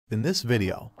In this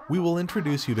video, we will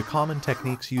introduce you to common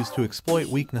techniques used to exploit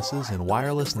weaknesses in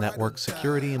wireless network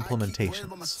security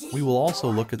implementations. We will also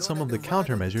look at some of the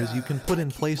countermeasures you can put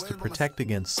in place to protect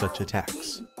against such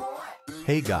attacks.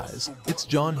 Hey guys, it's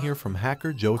John here from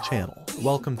Hacker Joe channel.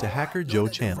 Welcome to Hacker Joe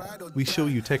channel. We show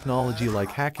you technology like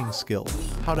hacking skill,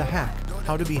 how to hack,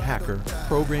 how to be hacker,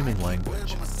 programming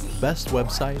language, best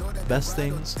website, best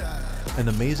things, and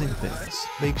amazing things.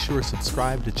 Make sure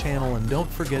subscribe to channel and don't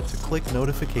forget to click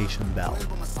notification bell.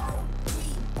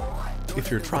 If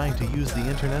you're trying to use the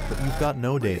internet but you've got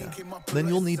no data, then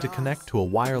you'll need to connect to a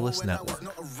wireless network.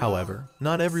 However,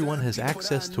 not everyone has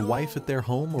access to Wi-Fi at their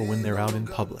home or when they're out in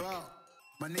public.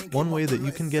 One way that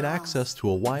you can get access to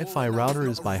a Wi-Fi router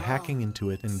is by hacking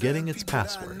into it and getting its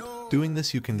password. Doing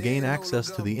this, you can gain access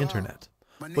to the internet.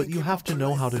 But you have to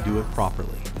know how to do it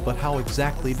properly. But how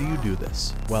exactly do you do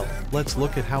this? Well, let's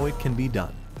look at how it can be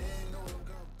done.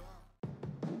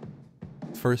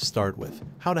 First, start with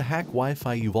how to hack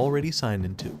Wi-Fi you've already signed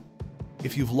into.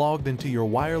 If you've logged into your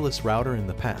wireless router in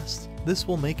the past, this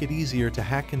will make it easier to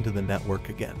hack into the network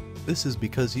again. This is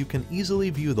because you can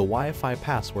easily view the Wi-Fi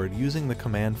password using the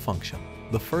command function.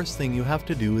 The first thing you have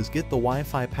to do is get the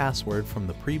Wi-Fi password from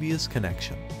the previous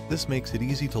connection. This makes it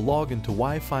easy to log into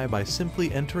Wi-Fi by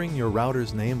simply entering your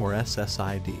router's name or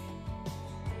SSID.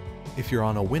 If you're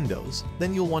on a Windows,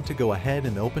 then you'll want to go ahead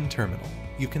and open Terminal.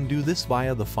 You can do this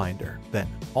via the Finder. Then,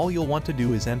 all you'll want to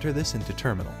do is enter this into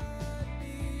Terminal.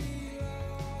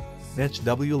 netsh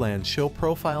wlan show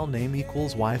profile name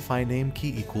equals Wi-Fi name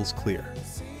key equals clear.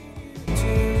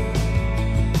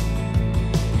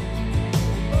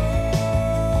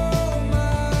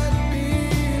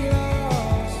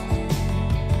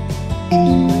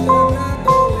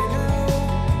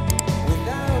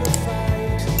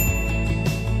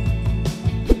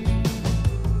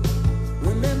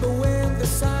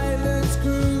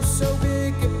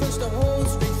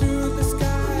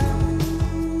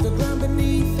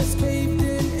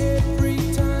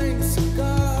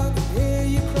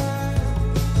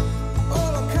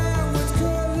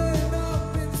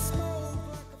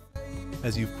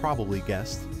 As you've probably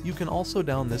guessed, you can also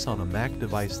down this on a Mac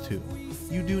device too.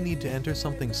 You do need to enter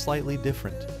something slightly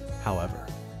different, however.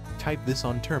 Type this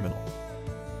on Terminal.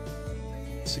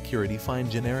 Security find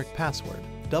generic password,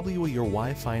 your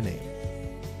Wi-Fi name.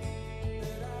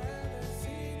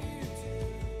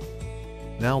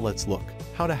 Now let's look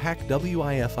how to hack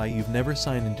Wi-Fi you've never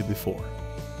signed into before.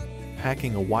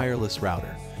 Hacking a wireless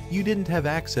router you didn't have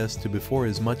access to before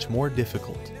is much more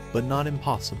difficult, but not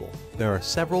impossible. There are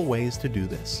several ways to do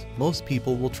this. Most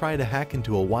people will try to hack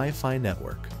into a Wi-Fi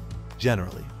network.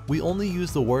 Generally, we only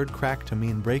use the word crack to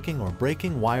mean breaking or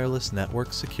breaking wireless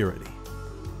network security.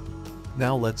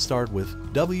 Now let's start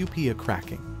with WPA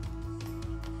cracking.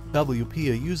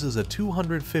 WPA uses a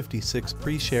 256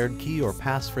 pre-shared key or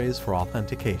passphrase for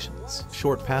authentications.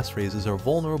 Short passphrases are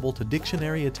vulnerable to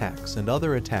dictionary attacks and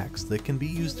other attacks that can be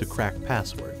used to crack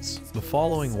passwords. The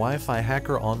following Wi-Fi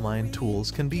hacker online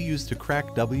tools can be used to crack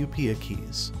WPA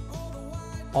keys.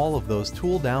 All of those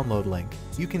tool download link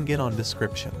you can get on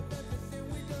description.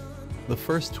 The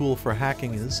first tool for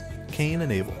hacking is Kane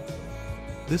Enable.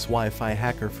 This Wi-Fi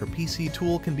hacker for PC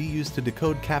tool can be used to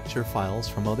decode capture files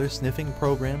from other sniffing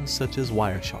programs such as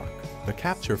Wireshark. The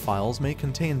capture files may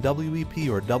contain WEP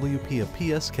or WPA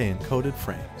PSK encoded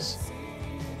frames.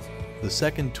 The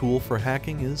second tool for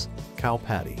hacking is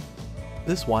Cowpaddy.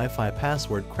 This Wi-Fi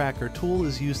password cracker tool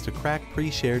is used to crack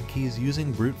pre-shared keys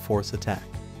using brute force attack.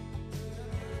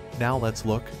 Now let's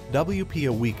look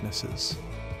WPA weaknesses.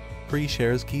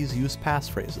 Pre-shares keys use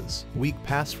passphrases. Weak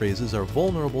passphrases are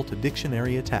vulnerable to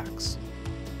dictionary attacks.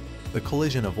 The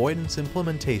collision avoidance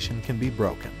implementation can be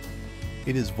broken.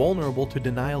 It is vulnerable to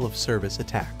denial of service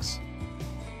attacks.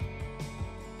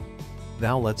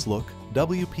 Now let's look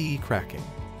WPE cracking.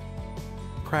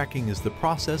 Cracking is the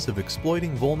process of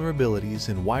exploiting vulnerabilities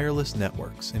in wireless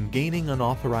networks and gaining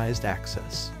unauthorized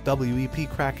access. WEP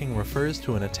cracking refers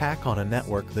to an attack on a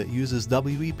network that uses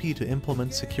WEP to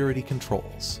implement security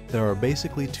controls. There are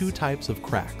basically two types of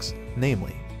cracks,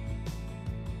 namely,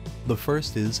 the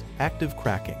first is active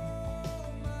cracking.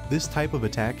 This type of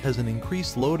attack has an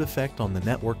increased load effect on the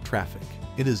network traffic.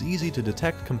 It is easy to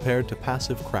detect compared to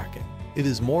passive cracking. It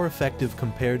is more effective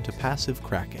compared to passive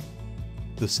cracking.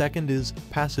 The second is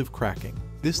passive cracking.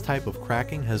 This type of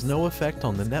cracking has no effect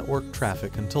on the network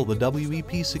traffic until the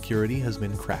WEP security has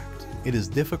been cracked. It is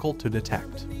difficult to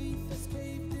detect.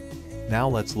 Now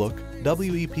let's look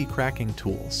WEP cracking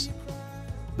tools.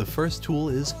 The first tool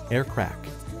is AirCrack.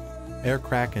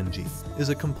 AirCrack NG is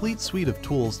a complete suite of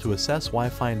tools to assess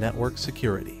Wi-Fi network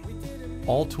security.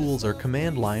 All tools are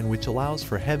command line, which allows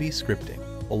for heavy scripting.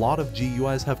 A lot of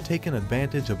GUIs have taken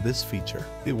advantage of this feature.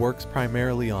 It works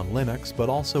primarily on Linux but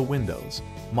also Windows,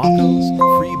 MacOS,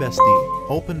 FreeBSD,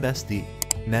 OpenBSD,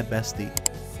 NetBSD,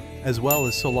 as well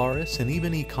as Solaris and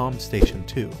even Ecom Station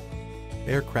 2.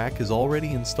 Aircrack is already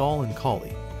installed in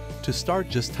Kali. To start,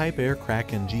 just type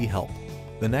aircrack and help.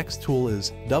 The next tool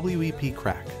is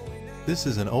WEP-Crack. This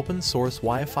is an open-source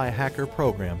Wi-Fi hacker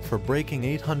program for breaking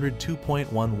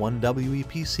 802.11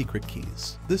 WEP secret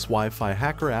keys. This Wi-Fi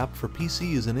hacker app for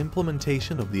PC is an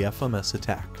implementation of the FMS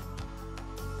attack.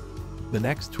 The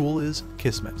next tool is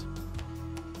Kismet.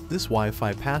 This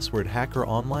Wi-Fi password hacker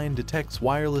online detects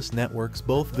wireless networks,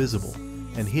 both visible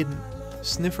and hidden,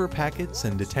 sniffer packets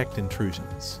and detect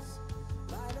intrusions.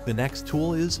 The next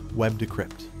tool is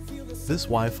WebDecrypt. This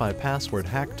Wi-Fi password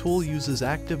hack tool uses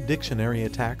active dictionary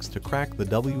attacks to crack the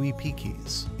WEP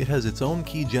keys. It has its own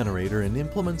key generator and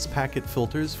implements packet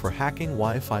filters for hacking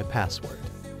Wi-Fi password.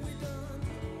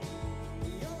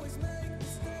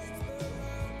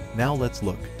 Now let's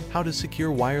look how to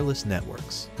secure wireless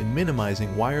networks. In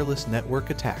minimizing wireless network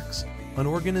attacks, an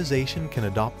organization can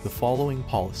adopt the following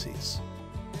policies.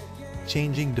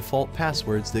 Changing default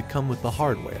passwords that come with the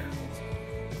hardware.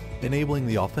 Enabling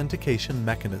the authentication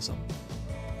mechanism.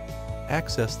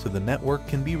 Access to the network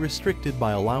can be restricted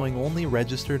by allowing only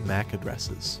registered MAC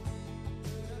addresses.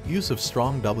 Use of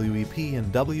strong WEP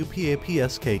and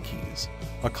WPA-PSK keys.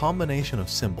 A combination of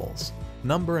symbols,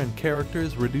 number and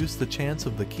characters reduce the chance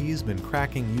of the keys been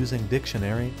cracking using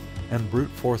dictionary and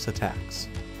brute force attacks.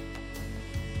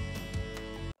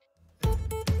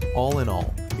 All in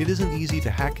all, it isn't easy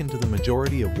to hack into the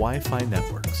majority of Wi-Fi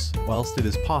networks. Whilst it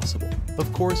is possible,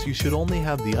 of course you should only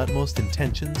have the utmost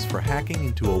intentions for hacking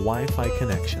into a Wi-Fi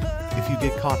connection. If you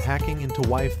get caught hacking into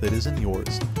Wi-Fi that isn't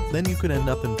yours, then you could end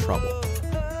up in trouble.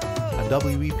 A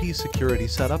WEP security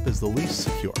setup is the least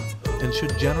secure, and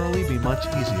should generally be much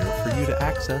easier for you to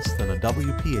access than a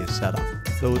WPA setup.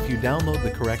 Though if you download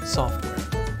the correct software,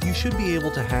 you should be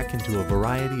able to hack into a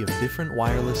variety of different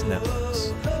wireless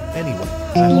networks. Anyway,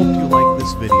 I hope you liked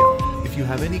this video. If you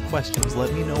have any questions,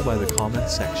 let me know by the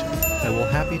comments section. I will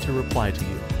happy to reply to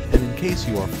you. And in case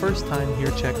you are first time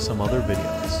here, check some other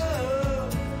videos.